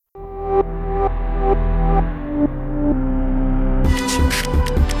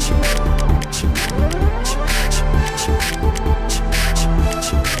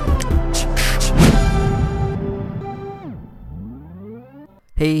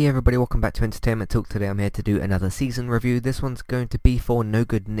Hey everybody, welcome back to Entertainment Talk. Today I'm here to do another season review. This one's going to be for No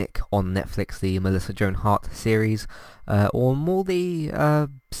Good Nick on Netflix, the Melissa Joan Hart series, or more the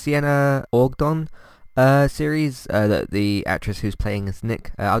Sienna Ogden series, the actress who's playing as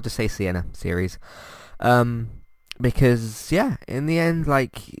Nick. I'll just say Sienna series. Because, yeah, in the end,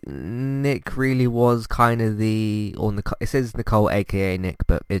 like, Nick really was kind of it says Nicole aka Nick,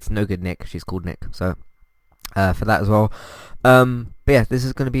 but it's No Good Nick, she's called Nick, so for that as well. But yeah, this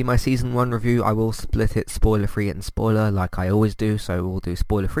is going to be my season 1 review. I will split it spoiler free and spoiler like I always do, so we'll do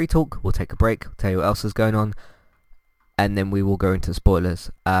spoiler free talk, we'll take a break, tell you what else is going on, and then we will go into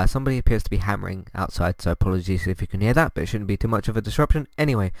spoilers. Somebody appears to be hammering outside, so apologies if you can hear that, but it shouldn't be too much of a disruption.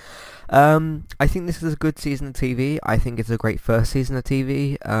 Anyway, I think this is a good season of TV. I think it's a great first season of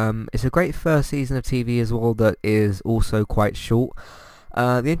TV. It's a great first season of TV as well that is also quite short.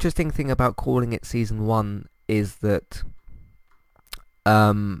 The interesting thing about calling it season 1 is that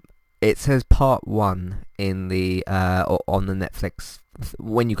it says part 1 in the on the Netflix.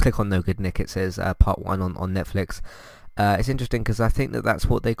 When you click on No Good Nick, it says part 1 on Netflix. It's interesting because I think that's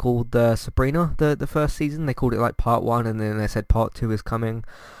what they called Sabrina, the first season. They called it like part 1, and then they said part 2 is coming.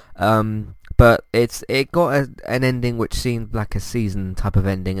 But it got an ending which seemed like a season type of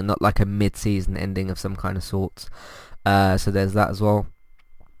ending and not like a mid-season ending of some kind of sorts. So there's that as well.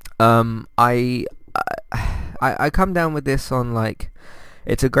 I come down with this on, like,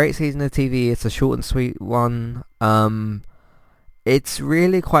 it's a great season of TV. It's a short and sweet one. It's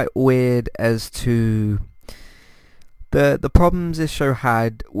really quite weird as to the problems this show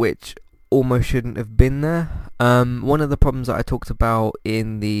had, which almost shouldn't have been there. One of the problems that I talked about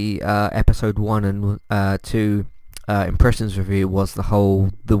in the episode 1 and 2 impressions review was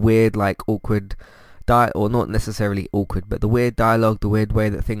the weird, like, awkward or not necessarily awkward, but the weird dialogue, the weird way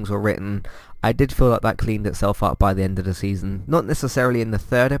that things were written. I did feel like that cleaned itself up by the end of the season. Not necessarily in the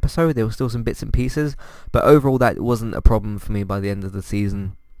 3rd episode, there were still some bits and pieces, but overall that wasn't a problem for me by the end of the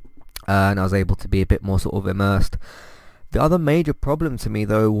season, and I was able to be a bit more sort of immersed. The other major problem to me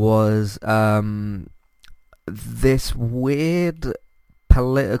though was this weird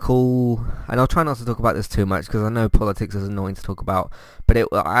political, and I'll try not to talk about this too much because I know politics is annoying to talk about, but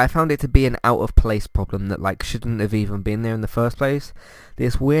I found it to be an out of place problem that, like, shouldn't have even been there in the first place.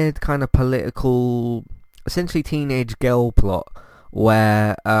 This weird kind of political, essentially teenage girl plot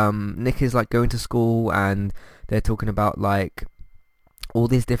where Nick is, like, going to school and they're talking about, like, all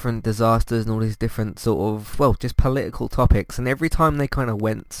these different disasters and all these different sort of, well, just political topics, and every time they kind of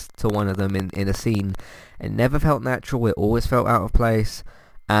went to one of them in a scene, it never felt natural, it always felt out of place,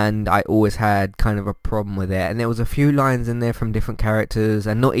 and I always had kind of a problem with it. And there was a few lines in there from different characters,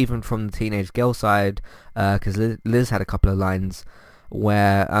 and not even from the teenage girl side, because Liz had a couple of lines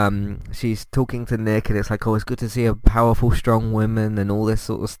where she's talking to Nick, and it's like, oh, it's good to see a powerful, strong woman, and all this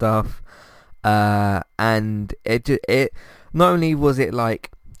sort of stuff, and it not only was it,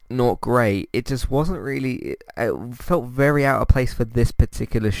 like, not great, it just wasn't really, it felt very out of place for this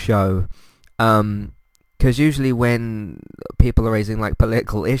particular show, because usually when people are raising, like,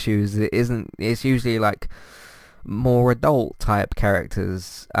 political issues, it's usually, like, more adult type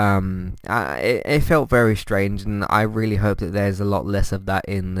characters. It felt very strange, and I really hope that there's a lot less of that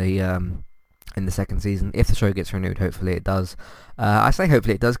in the second season, if the show gets renewed. Hopefully it does. I say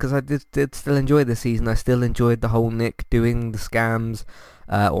hopefully it does because I did still enjoy the season. I still enjoyed the whole Nick doing the scams,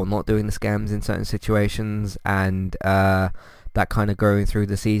 or not doing the scams in certain situations, and that kind of going through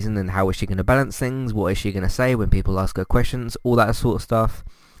the season, and how is she going to balance things, what is she going to say when people ask her questions, all that sort of stuff.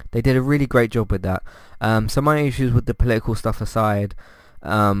 They did a really great job with that. So my issues with the political stuff aside,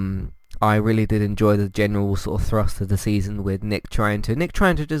 I really did enjoy the general sort of thrust of the season with Nick trying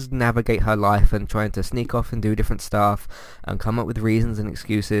to just navigate her life and trying to sneak off and do different stuff and come up with reasons and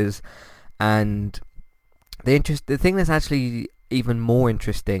excuses. And the thing that's actually even more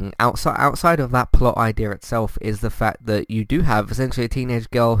interesting outside of that plot idea itself is the fact that you do have essentially a teenage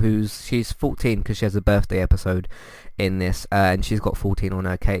girl she's 14 because she has a birthday episode in this, and she's got 14 on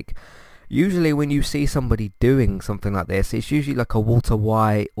her cake. Usually when you see somebody doing something like this, it's usually like a Walter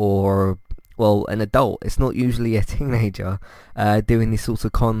White or, well, an adult. It's not usually a teenager doing these sorts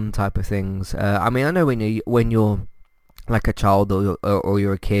of con type of things. I mean, I know when you're like a child or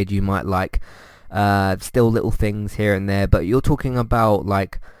you're a kid, you might like still little things here and there, but you're talking about,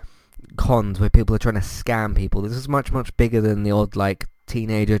 like, cons where people are trying to scam people. This is much, much bigger than the odd, like,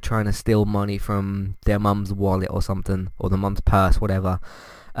 teenager trying to steal money from their mum's wallet or something, or the mum's purse, whatever.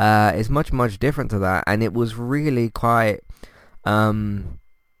 It's much, much different to that, and it was really quite,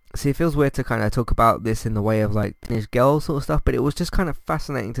 see, it feels weird to kind of talk about this in the way of, like, teenage girl sort of stuff, but it was just kind of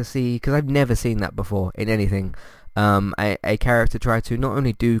fascinating to see, because I've never seen that before in anything, a character try to not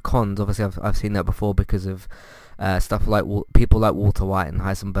only do cons. Obviously, I've seen that before because of stuff like people like Walter White and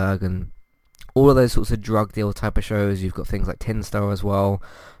Heisenberg and all of those sorts of drug deal type of shows. You've got things like Tin Star as well.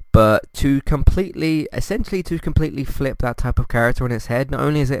 But essentially to completely flip that type of character on its head, not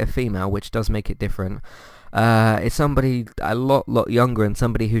only is it a female, which does make it different, it's somebody a lot younger and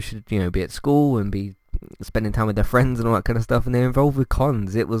somebody who should, be at school and be spending time with their friends and all that kind of stuff, and they're involved with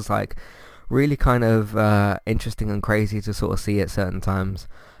cons. It was like really kind of interesting and crazy to sort of see at certain times.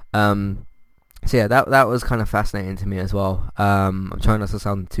 So yeah, that was kind of fascinating to me as well. I'm trying not to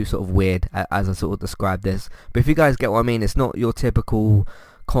sound too sort of weird as I sort of describe this, but if you guys get what I mean, it's not your typical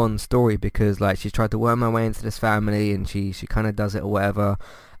con story, because like she's tried to worm her way into this family and she kind of does it or whatever,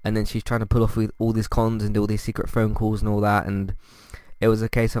 and then she's trying to pull off with all these cons and do all these secret phone calls and all that, and it was a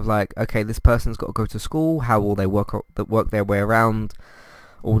case of like, okay, this person's got to go to school, how will they work their way around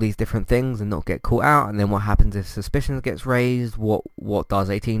all these different things and not get caught out, and then what happens if suspicion gets raised, what does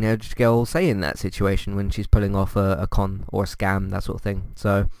a teenage girl say in that situation when she's pulling off a con or a scam, that sort of thing.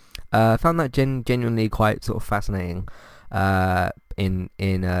 So I found that genuinely quite sort of fascinating in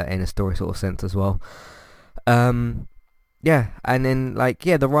a story sort of sense as well. Yeah, and then like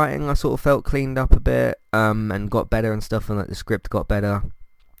the writing I sort of felt cleaned up a bit and got better and stuff, and like the script got better.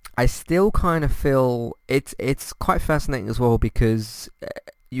 I still kind of feel it's quite fascinating as well, because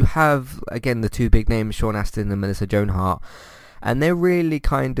you have again the two big names, Sean Astin and Melissa Joan Hart, and they're really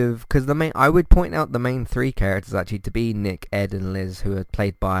kind of, because I would point out the main three characters actually to be Nick, Ed and Liz, who are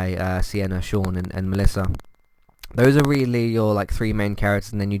played by Sienna, Sean and Melissa. Those are really your like three main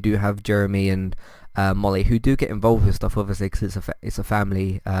characters, and then you do have Jeremy and Molly, who do get involved with stuff obviously because it's a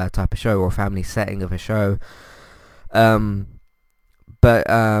family type of show, or a family setting of a show. But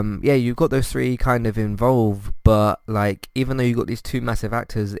yeah, you've got those three kind of involved, but like even though you've got these two massive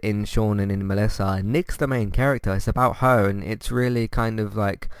actors in Sean and in Melissa, Nick's the main character. It's about her, and it's really kind of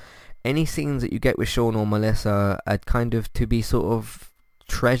like any scenes that you get with Sean or Melissa are kind of to be sort of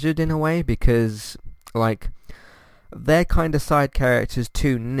treasured in a way, because like they're kind of side characters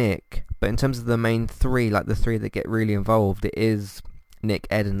to Nick, but in terms of the main three, like the three that get really involved, it is Nick,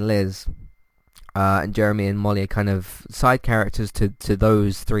 Ed and Liz. And Jeremy and Molly are kind of side characters to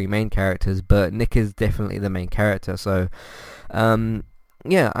those three main characters, but Nick is definitely the main character. So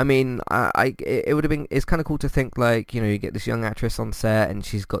yeah, I mean, it would have been, it's kind of cool to think like, you get this young actress on set and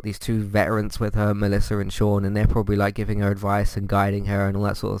she's got these two veterans with her, Melissa and Sean, and they're probably like giving her advice and guiding her and all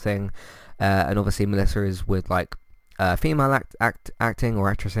that sort of thing. And obviously Melissa is with like female acting or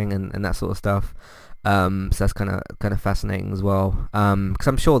actressing and that sort of stuff. So that's kind of fascinating as well. Because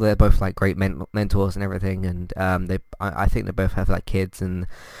I'm sure they're both like great mentors and everything, and I think they both have like kids and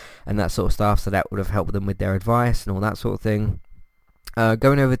that sort of stuff. So that would have helped them with their advice and all that sort of thing.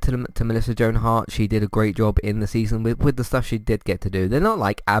 Going over to Melissa Joan Hart, she did a great job in the season with the stuff she did get to do. They're not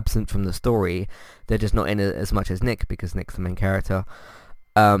like absent from the story; they're just not in it as much as Nick, because Nick's the main character.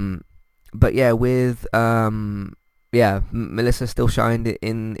 But yeah, with Melissa still shined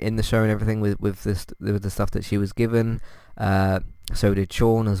in the show and everything with the stuff that she was given. So did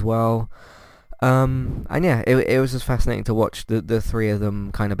Sean as well. And yeah, it was just fascinating to watch the three of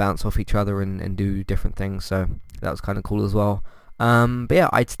them kind of bounce off each other and do different things. So that was kind of cool as well. But yeah,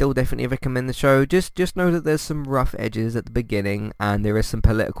 I'd still definitely recommend the show. Just know that there's some rough edges at the beginning, and there is some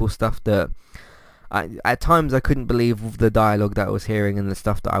political stuff that at times I couldn't believe the dialogue that I was hearing and the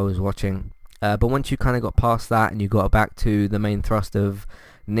stuff that I was watching. But once you kind of got past that and you got back to the main thrust of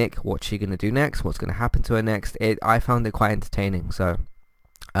Nick, what's she going to do next, what's going to happen to her next, I found it quite entertaining. So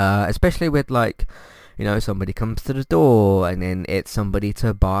especially with like, somebody comes to the door and then it's somebody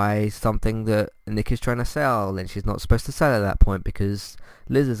to buy something that Nick is trying to sell, and she's not supposed to sell at that point because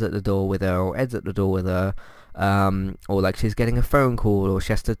Liz is at the door with her, or Ed's at the door with her, or like she's getting a phone call, or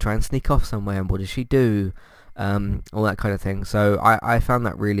she has to try and sneak off somewhere, and what does she do? All that kind of thing. So I found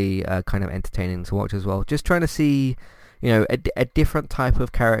that really kind of entertaining to watch as well. Just trying to see, a different type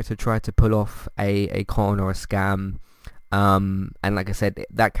of character try to pull off a con or a scam. And like I said,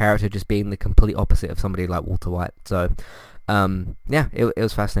 that character just being the complete opposite of somebody like Walter White. So yeah, it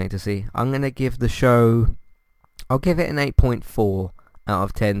was fascinating to see. I'm going to give the show, I'll give it an 8.4 out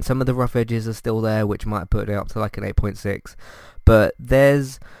of 10. Some of the rough edges are still there, which might put it up to like an 8.6. But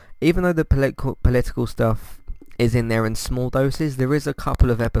even though the political stuff is in there in small doses, there is a couple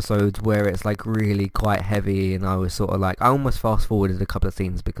of episodes where it's like really quite heavy, and I was sort of like, I almost fast forwarded a couple of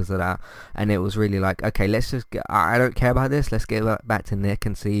scenes because of that, and it was really like, okay, let's just I don't care about this, let's get back to Nick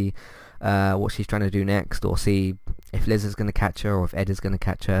and see what she's trying to do next, or see if Liz is going to catch her, or if Ed is going to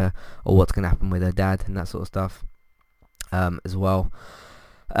catch her, or what's going to happen with her dad and that sort of stuff as well.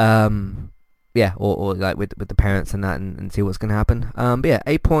 yeah, or like with the parents and that, and see what's going to happen. But yeah,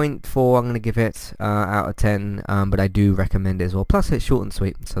 8.4 I'm going to give it out of 10. But I do recommend it as well. Plus it's short and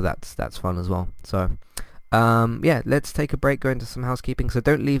sweet, so that's fun as well. So yeah, let's take a break, go into some housekeeping. So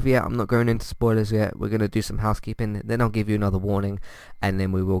don't leave yet. I'm not going into spoilers yet. We're going to do some housekeeping, then I'll give you another warning, and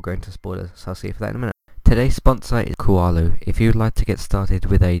then we will go into spoilers. So I'll see you for that in a minute. Today's sponsor is Kualu. If you'd like to get started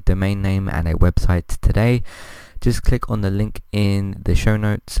with a domain name and a website today, just click on the link in the show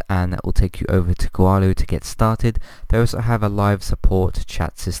notes and that will take you over to Kualu to get started. They also have a live support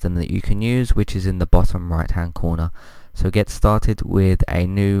chat system that you can use, which is in the bottom right hand corner. So get started with a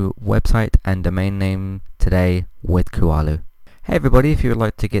new website and domain name today with Kualu. Hey everybody, if you would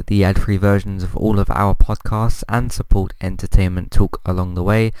like to get the ad-free versions of all of our podcasts and support Entertainment Talk along the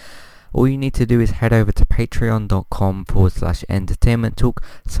way, all you need to do is head over to patreon.com/entertainment talk.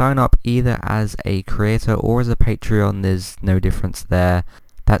 Sign up either as a creator or as a Patreon. There's no difference there.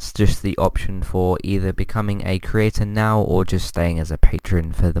 That's just the option for either becoming a creator now or just staying as a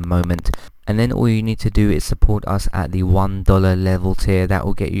patron for the moment. And then all you need to do is support us at the $1 level tier. That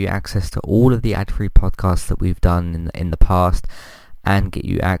will get you access to all of the ad-free podcasts that we've done in the past, and get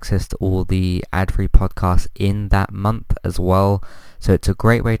you access to all the ad-free podcasts in that month as well. So it's a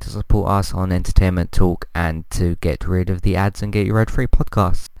great way to support us on Entertainment Talk and to get rid of the ads and get your ad-free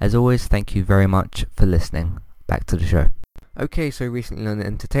podcasts. As always, thank you very much for listening. Back to the show. Okay, so recently on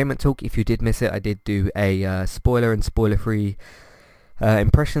Entertainment Talk, if you did miss it, I did do a spoiler and spoiler-free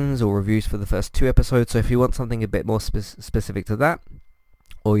impressions or reviews for the first 2 episodes. So if you want something a bit more specific to that,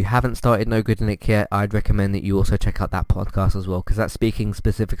 or you haven't started No Good Nick yet, I'd recommend that you also check out that podcast as well, because that's speaking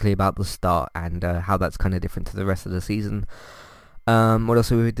specifically about the start and how that's kind of different to the rest of the season. What else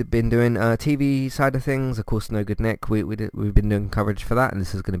have we been doing? TV side of things, of course, No Good Nick. We've been doing coverage for that, and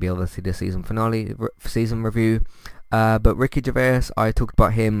this is going to be obviously the season finale, season review. But Ricky Gervais, I talked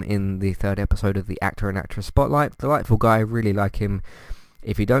about him in the 3rd episode of the Actor and Actress Spotlight. Delightful guy, really like him.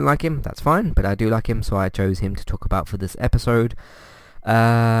 If you don't like him, that's fine, but I do like him, so I chose him to talk about for this episode.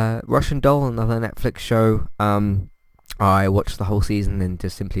 Russian Doll, another Netflix show. I watched the whole season and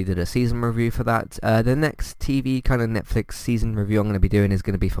just simply did a season review for that. The next TV kind of Netflix season review I'm going to be doing is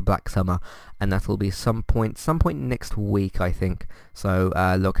going to be for Black Summer, and that'll be some point next week, I think. So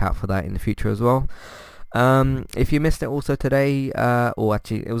look out for that in the future as well. If you missed it also today, or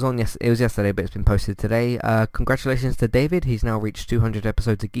actually it was yesterday, but it's been posted today. Congratulations to David. He's now reached 200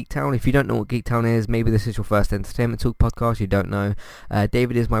 episodes of Geektown. If you don't know what Geektown is, maybe this is your first Entertainment Talk podcast, you don't know.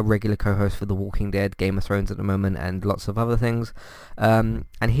 David is my regular co-host for The Walking Dead, Game of Thrones at the moment, and lots of other things. And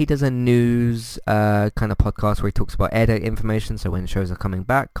he does a news kind of podcast where he talks about air date information, so when shows are coming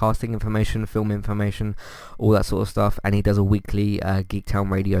back, casting information, film information, all that sort of stuff. And he does a weekly Geektown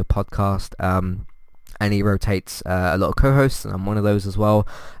radio podcast. And he rotates a lot of co-hosts, and I'm one of those as well.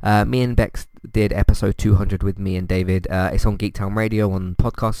 Me and Bex did episode 200 with me and David. It's on Geektown Radio on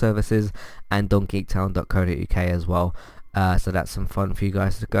podcast services and on geektown.co.uk as well. So that's some fun for you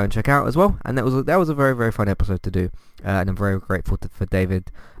guys to go and check out as well. And that was a very, very fun episode to do. And I'm very grateful to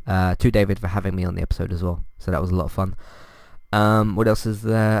David for having me on the episode as well. So that was a lot of fun. What else is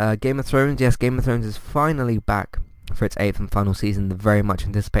there? Game of Thrones. Yes, Game of Thrones is finally back for its 8th and final season, the very much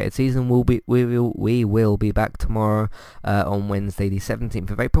anticipated season. We will be back tomorrow on Wednesday the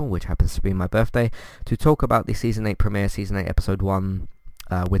 17th of April, which happens to be my birthday, to talk about the season 8 premiere, season 8 episode 1,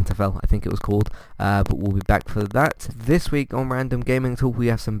 Winterfell I think it was called, but we'll be back for that. This week on Random Gaming Talk we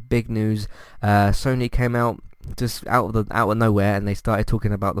have some big news. Sony came out just out of nowhere, and they started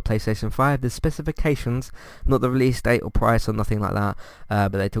talking about the PlayStation 5, the specifications, not the release date or price or nothing like that,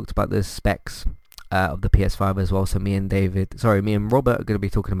 but they talked about the specs of the PS5 as well. So me and Robert are going to be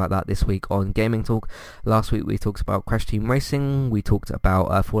talking about that this week on Gaming Talk. Last week we talked about Crash Team Racing, we talked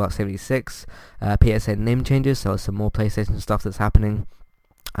about Fallout 76, PSN name changes, so some more PlayStation stuff that's happening,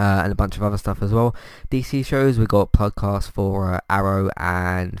 and a bunch of other stuff as well. DC shows, we got podcasts for Arrow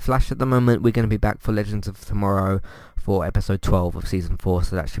and Flash at the moment. We're going to be back for Legends of Tomorrow for episode 12 of season 4,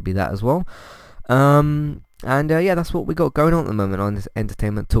 so that should be that as well. And yeah, that's what we got going on at the moment on this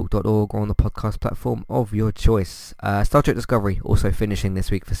entertainmenttalk.org or on the podcast platform of your choice. Star Trek Discovery also finishing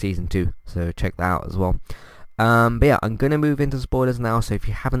this week for season 2, so check that out as well. But yeah, I'm going to move into spoilers now, so if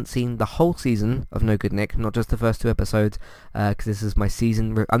you haven't seen the whole season of No Good Nick, not just the first 2 episodes, because this is my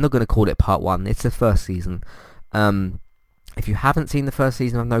season, I'm not going to call it part 1, it's the first season. If you haven't seen the first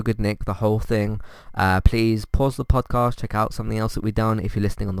season of No Good Nick, the whole thing, please pause the podcast, check out something else that we've done. If you're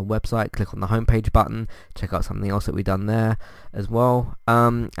listening on the website, click on the homepage button, check out something else that we've done there as well.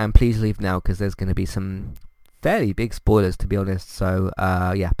 And please leave now, because there's going to be some fairly big spoilers, to be honest. So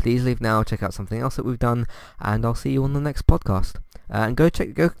yeah, please leave now, check out something else that we've done, and I'll see you on the next podcast. And go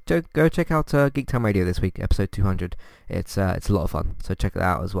check out Geek Time Radio this week, episode 200. It's a lot of fun, so check that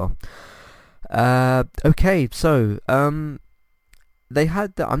out as well. Okay, so they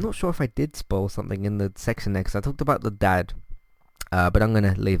had I'm not sure if I did spoil something in the section there, because I talked about the dad, but I'm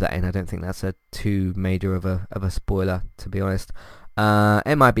gonna leave that in. I don't think that's a too major of a spoiler, to be honest.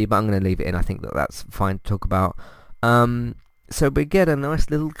 It might be, but I'm gonna leave it in. I think that's fine to talk about. So we get a nice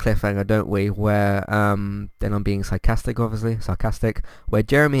little cliffhanger, don't we, where then I'm being sarcastic, where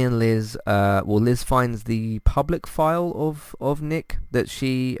Jeremy and Liz, Liz finds the public file of Nick that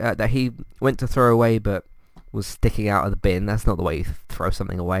he went to throw away but was sticking out of the bin. That's not the way you throw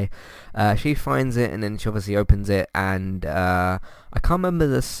something away. She finds it, and then she obviously opens it, and I can't remember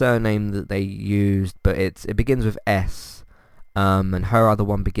the surname that they used, but it begins with S. And her other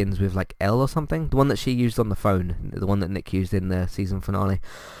one begins with like L or something. The one that she used on the phone, the one that Nick used in the season finale,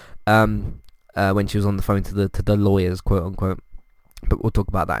 when she was on the phone to the lawyers, quote unquote. But we'll talk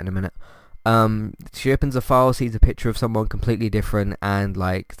about that in a minute. She opens a file, sees a picture of someone completely different, and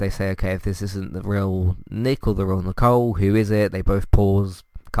like they say, okay, if this isn't the real Nick or the real Nicole, who is it? They both pause,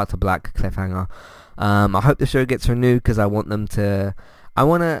 cut to black, cliffhanger. I hope the show gets renewed, because I want them to.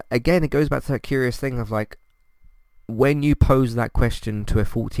 Again, it goes back to that curious thing of like, when you pose that question to a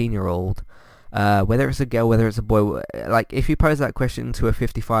 14-year-old, whether it's a girl, whether it's a boy, like if you pose that question to a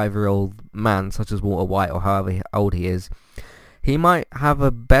 55-year-old man such as Walter White, or however old he is, he might have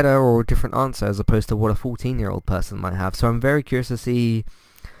a better or different answer as opposed to what a 14-year-old person might have. So I'm very curious to see,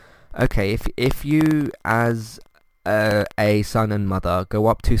 okay, if you as a son and mother go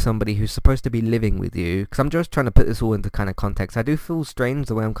up to somebody who's supposed to be living with you, because I'm just trying to put this all into kind of context. I do feel strange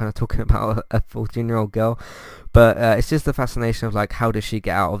the way I'm kind of talking about a 14-year-old girl, but it's just the fascination of like, how does she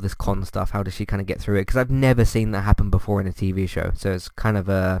get out of this con stuff? How does she kind of get through it? Because I've never seen that happen before in a TV show, so it's kind of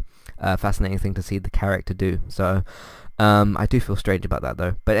a fascinating thing to see the character do. So I do feel strange about that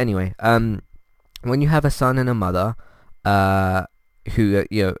though. But anyway, when you have a son and a mother who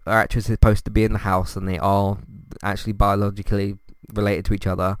are actually supposed to be in the house, and they are actually biologically related to each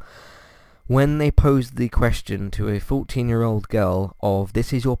other, when they pose the question to a 14-year-old girl of,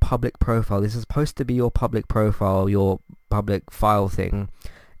 this is your public profile, this is supposed to be your public profile, your public file thing,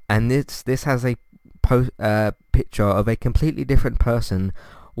 and this has a picture of a completely different person,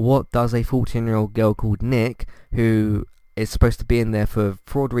 what does a 14-year-old girl called Nick, who is supposed to be in there for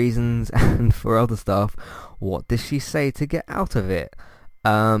fraud reasons and for other stuff, what does she say to get out of it?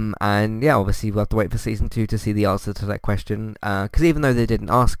 And yeah, obviously we'll have to wait for season 2 to see the answer to that question. Because even though they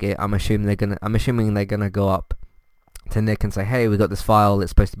didn't ask it, I'm assuming they're gonna go up to Nick and say, "Hey, we got this file. It's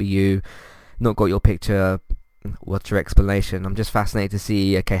supposed to be you. Not got your picture. What's your explanation?" I'm just fascinated to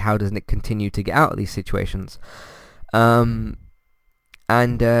see, okay, how does Nick continue to get out of these situations? Yeah,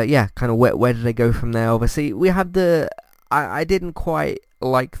 kind of where do they go from there? Obviously, we have I didn't quite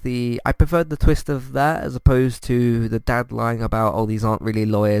like I preferred the twist of that as opposed to the dad lying about, oh, these aren't really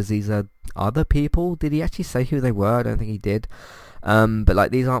lawyers, these are other people. Did he actually say who they were? I don't think he did. But like,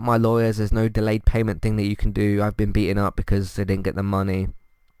 these aren't my lawyers, there's no delayed payment thing that you can do, I've been beaten up because they didn't get the money,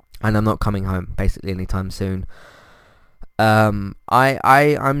 and I'm not coming home basically anytime soon. I'm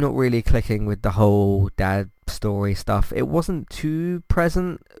not really clicking with the whole dad story stuff. It wasn't too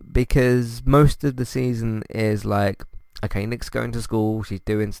present, because most of the season is like, okay, Nick's going to school, she's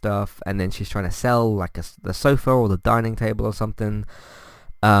doing stuff, and then she's trying to sell like the sofa or the dining table or something,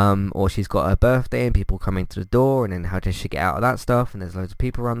 or she's got her birthday and people coming to the door, and then how does she get out of that stuff, and there's loads of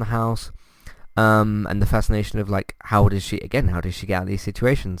people around the house, and the fascination of like, how does she get out of these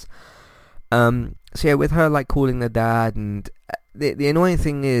situations? So yeah, with her like calling the dad, and the annoying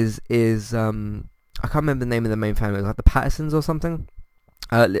thing is I can't remember the name of the main family, it was like the Pattersons or something,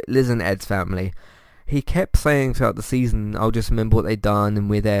 Liz and Ed's family. He kept saying throughout the season, I'll just remember what they'd done and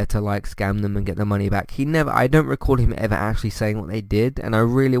we're there to like scam them and get their money back. I don't recall him ever actually saying what they did, and I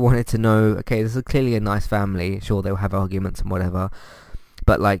really wanted to know, okay, this is clearly a nice family, sure they'll have arguments and whatever,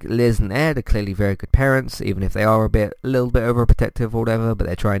 but like Liz and Ed are clearly very good parents, even if they are a little bit overprotective or whatever, but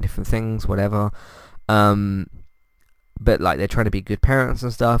they're trying different things, whatever. But like, they're trying to be good parents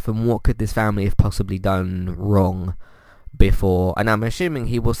and stuff, and what could this family have possibly done wrong before? And I'm assuming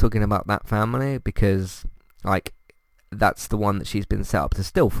he was talking about that family, because like, that's the one that she's been set up to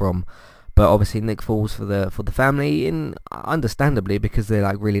steal from. But obviously Nick falls for the family, and understandably, because they're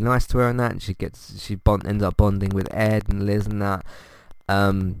like really nice to her and that, and she ends up bonding with Ed and Liz and that.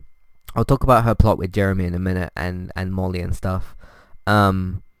 I'll talk about her plot with Jeremy in a minute, and Molly and stuff.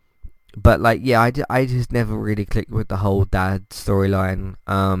 But like, yeah, I just never really clicked with the whole dad storyline.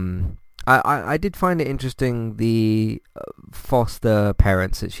 I did find it interesting. The foster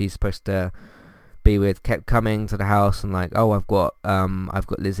parents that she's supposed to be with kept coming to the house and like, oh, I've got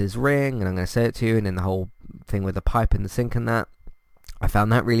Liz's ring and I'm going to say it to you, and then the whole thing with the pipe in the sink and that. I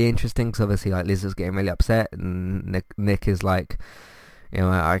found that really interesting because obviously like Liz is getting really upset and Nick is like,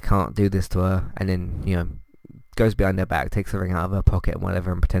 I can't do this to her, and then goes behind her back, takes the ring out of her pocket and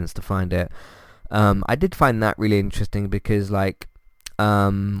whatever, and pretends to find it. I did find that really interesting because like,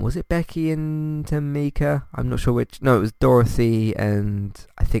 was it Becky and Tamika? I'm not sure which. No, it was Dorothy and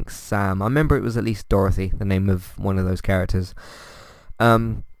I think Sam. I remember it was at least Dorothy, the name of one of those characters.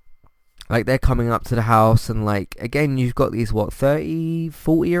 Like they're coming up to the house and like, again, you've got these 30,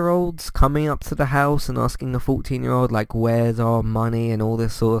 40-year-olds coming up to the house and asking a 14-year-old like, where's our money and all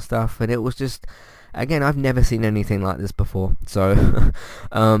this sort of stuff. And it was just, again, I've never seen anything like this before. So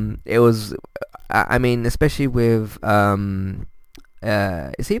it was, I mean, especially with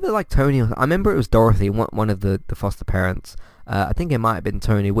it's either like Tony or I remember it was Dorothy, one of the foster parents. I think it might have been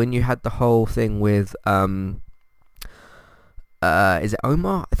Tony, when you had the whole thing with is it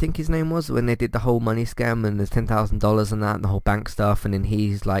Omar? I think his name was, when they did the whole money scam and there's $10,000 and that and the whole bank stuff, and then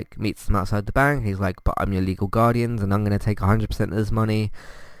he's like meets them outside the bank. He's like, but I'm your legal guardians and I'm gonna take 100% of this money.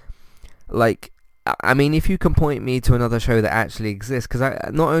 Like, I mean, if you can point me to another show that actually exists, because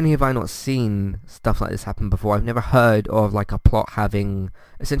not only have I not seen stuff like this happen before, I've never heard of like a plot having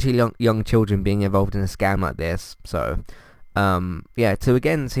essentially young children being involved in a scam like this. So, yeah, to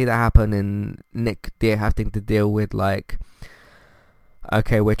again see that happen and Nick having to deal with like,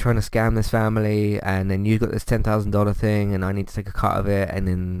 okay, we're trying to scam this family, and then you've got this $10,000 thing, and I need to take a cut of it, and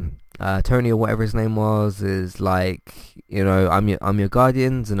then Tony or whatever his name was is like, I'm your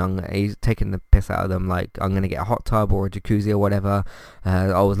guardians, and he's taking the piss out of them, like, I'm gonna get a hot tub or a jacuzzi or whatever,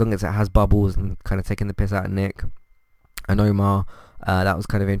 as long as it has bubbles, and kind of taking the piss out of Nick and Omar. That was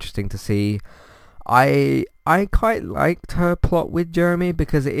kind of interesting to see. I quite liked her plot with Jeremy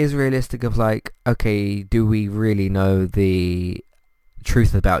because it is realistic of like, okay, do we really know the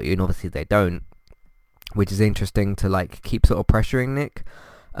truth about you? And obviously they don't, which is interesting to like keep sort of pressuring Nick.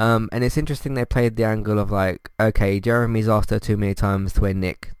 And it's interesting they played the angle of like, okay, Jeremy's asked her too many times to where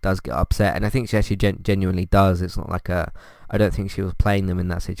Nick does get upset, and I think she actually genuinely does. It's not like I don't think she was playing them in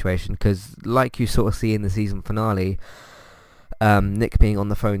that situation, because like you sort of see in the season finale, Nick being on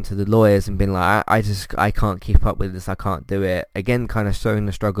the phone to the lawyers and being like, I can't keep up with this, I can't do it. Again, kind of showing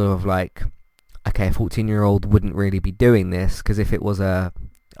the struggle of like, okay, a 14-year-old wouldn't really be doing this, because if it was a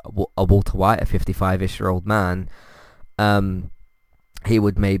Walter White, a 55-ish-year-old man, he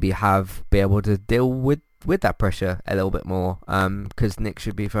would maybe be able to deal with that pressure a little bit more, because Nick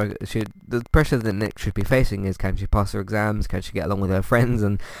the pressure that Nick should be facing is, can she pass her exams, can she get along with her friends,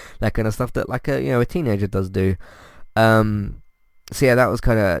 and that kind of stuff that like a teenager does do. So yeah, that was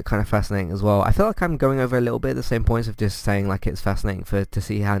kind of fascinating as well. I feel like I'm going over a little bit the same points of just saying like it's fascinating to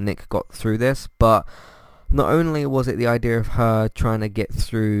see how Nick got through this, but not only was it the idea of her trying to get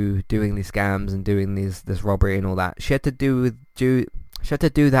through doing these scams and doing this robbery and all that, she had to do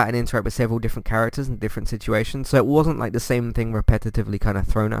that and interact with several different characters in different situations, so it wasn't like the same thing repetitively kind of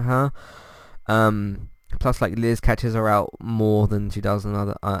thrown at her. Plus, like, Liz catches her out more than she does in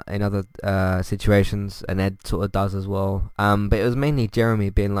other situations, and Ed sort of does as well. But it was mainly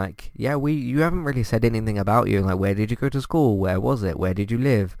Jeremy being like, yeah, you haven't really said anything about you. Like, where did you go to school? Where was it? Where did you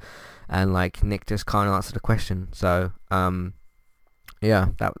live? And like, Nick just can't answer the question. So, yeah,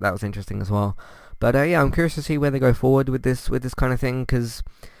 that was interesting as well. But yeah, I'm curious to see where they go forward with this kind of thing, because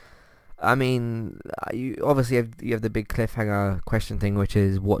I mean, you obviously you have the big cliffhanger question thing, which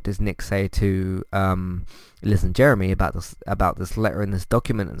is, what does Nick say to Liz and Jeremy about this letter and this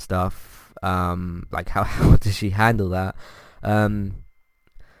document and stuff? Like, how does she handle that?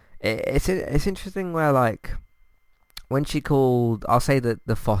 It's interesting where like, when she called, I'll say that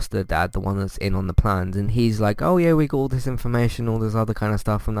the foster dad, the one that's in on the plans, and he's like, oh yeah, we got all this information, all this other kind of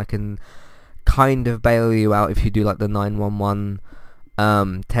stuff, and I can kind of bail you out if you do like the 911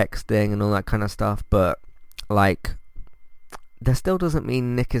 texting and all that kind of stuff, but like, that still doesn't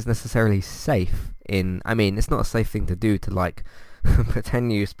mean Nick is necessarily safe I mean, it's not a safe thing to do to like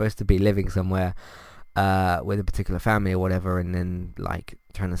pretend you're supposed to be living somewhere with a particular family or whatever, and then like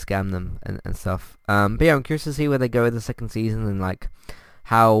trying to scam them and stuff. But yeah, I'm curious to see where they go with the second season, and like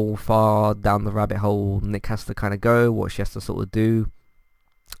how far down the rabbit hole Nick has to kind of go, what she has to sort of do,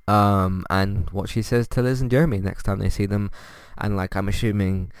 and what she says to Liz and Jeremy next time they see them. And like, I'm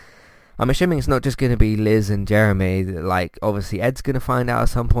assuming it's not just going to be Liz and Jeremy. Like, obviously Ed's going to find out at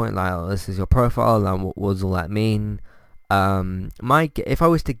some point, like, oh, this is your profile, and what does all that mean? If I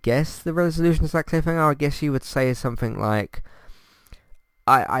was to guess the resolution to that cliffhanger, I guess you would say something like,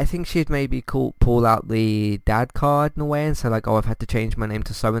 I think she'd maybe pull out the dad card in a way and say like, oh, I've had to change my name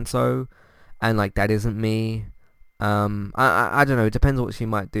to so and so, and like that isn't me. I don't know. It depends what she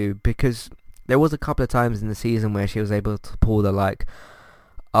might do, because there was a couple of times in the season where she was able to pull the like,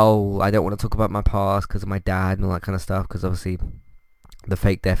 oh, I don't want to talk about my past because of my dad and all that kind of stuff, because obviously the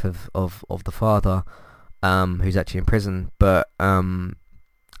fake death of the father, who's actually in prison. But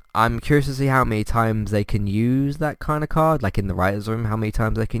I'm curious to see how many times they can use that kind of card, like in the writer's room, how many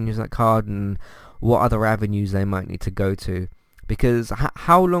times they can use that card and what other avenues they might need to go to. Because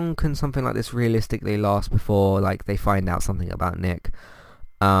how long can something like this realistically last before like they find out something about Nick?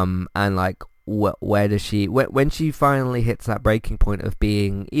 And like where does she, when she finally hits that breaking point of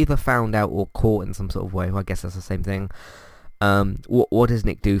being either found out or caught in some sort of way, well, I guess that's the same thing, what does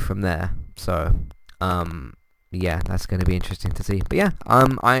Nick do from there? So yeah, that's going to be interesting to see. But yeah,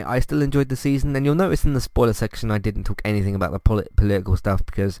 I still enjoyed the season, and you'll notice in the spoiler section I didn't talk anything about the political stuff,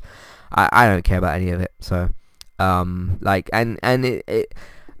 because I don't care about any of it. So like, and it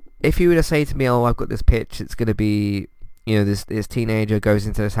if you were to say to me, oh, I've got this pitch, it's going to be, you know, this teenager goes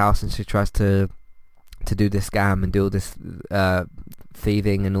into this house and she tries to do this scam and do all this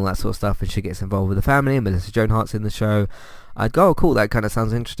thieving and all that sort of stuff, and she gets involved with the family, and Melissa Joan Hart's in the show, I'd go, oh, cool, that kind of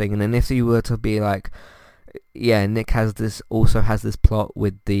sounds interesting. And then if you were to be like, yeah, Nick also has this plot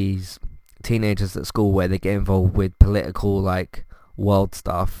with these teenagers at school where they get involved with political like world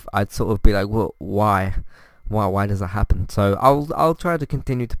stuff, I'd sort of be like, well, why does that happen? So I'll try to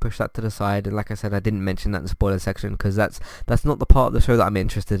continue to push that to the side. And like I said, I didn't mention that in the spoiler section because that's not the part of the show that I'm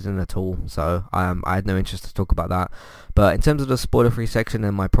interested in at all. So I had no interest to talk about that. But in terms of the spoiler-free section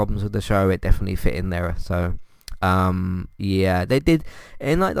and my problems with the show, it definitely fit in there. So yeah, they did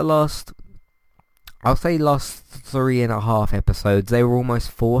in like the last 3.5 episodes, they were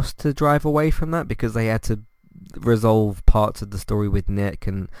almost forced to drive away from that because they had to resolve parts of the story with Nick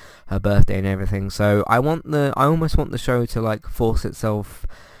and her birthday and everything. So I almost want the show to like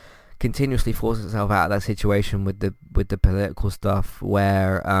continuously force itself out of that situation with the political stuff,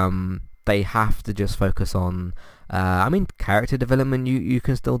 where they have to just focus on I mean, character development you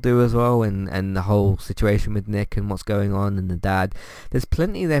can still do as well, and the whole situation with Nick and what's going on and the dad. There's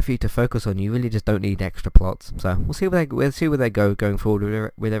plenty there for you to focus on. You really just don't need extra plots. So we'll see where they go going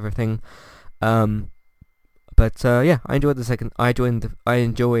forward with everything. But yeah, I enjoyed the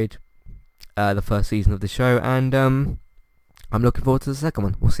first season of the show, and I'm looking forward to the second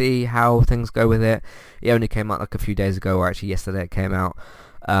one. We'll see how things go with it. It only came out like a few days ago, or actually yesterday it came out.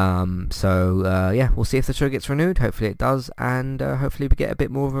 So yeah, we'll see if the show gets renewed. Hopefully it does, and hopefully we get a bit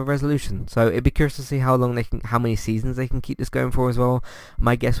more of a resolution. So it'd be curious to see how many seasons they can keep this going for as well.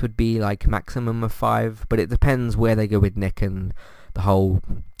 My guess would be like maximum of 5, but it depends where they go with Nick and the whole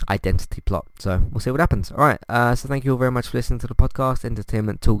identity plot. So we'll see what happens. Alright, so thank you all very much for listening to the podcast.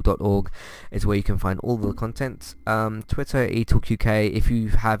 Entertainmenttalk.org is where you can find all the content. Twitter, eTalkUK, if you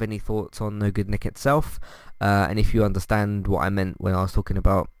have any thoughts on No Good Nick itself, and if you understand what I meant when I was talking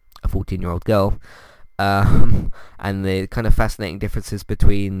about a 14-year-old girl, and the kind of fascinating differences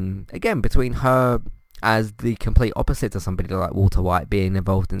between her as the complete opposite to somebody like Walter White being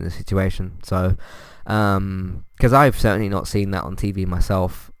involved in the situation. So because I've certainly not seen that on TV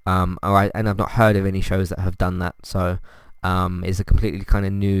myself, and I've not heard of any shows that have done that. So it's a completely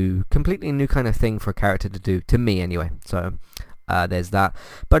new kind of thing for a character to do, to me anyway. So there's that.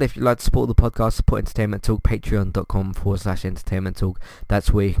 But if you'd like to support the podcast, support Entertainment Talk, patreon.com/Entertainment Talk. That's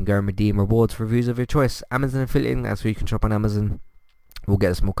where you can go and redeem rewards for reviews of your choice. Amazon affiliate, that's where you can shop on Amazon. We'll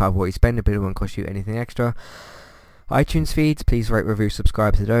get a small cut of what you spend, but it won't cost you anything extra. iTunes feeds, please rate, review,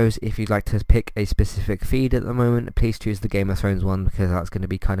 subscribe to those. If you'd like to pick a specific feed at the moment, please choose the Game of Thrones one, because that's going to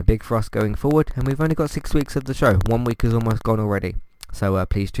be kind of big for us going forward. And we've only got 6 weeks of the show. 1 week is almost gone already. So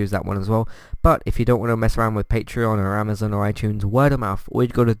please choose that one as well. But if you don't want to mess around with Patreon or Amazon or iTunes, word of mouth. All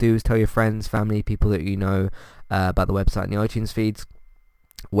you've got to do is tell your friends, family, people that you know about the website and the iTunes feeds.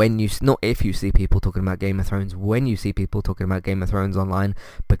 Not if you see people talking about Game of Thrones, when you see people talking about Game of Thrones online,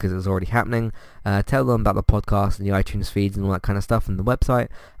 because it's already happening, tell them about the podcast and the iTunes feeds and all that kind of stuff and the website,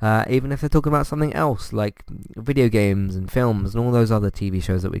 even if they're talking about something else like video games and films and all those other TV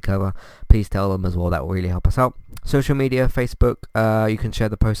shows that we cover. Please tell them as well. That will really help us out. Social media, Facebook, you can share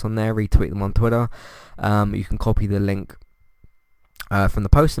the posts on there, retweet them on Twitter. You can copy the link from the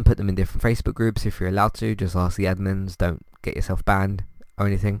post and put them in different Facebook groups if you're allowed to. Just ask the admins, don't get yourself banned or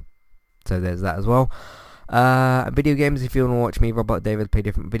anything. So there's that as well. Video games, if you want to watch me, Robert, David play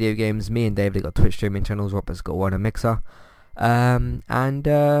different video games. Me and David got Twitch streaming channels. Robert's got one, a Mixer.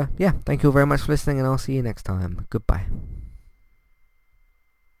 Yeah, thank you all very much for listening, and I'll see you next time. Goodbye.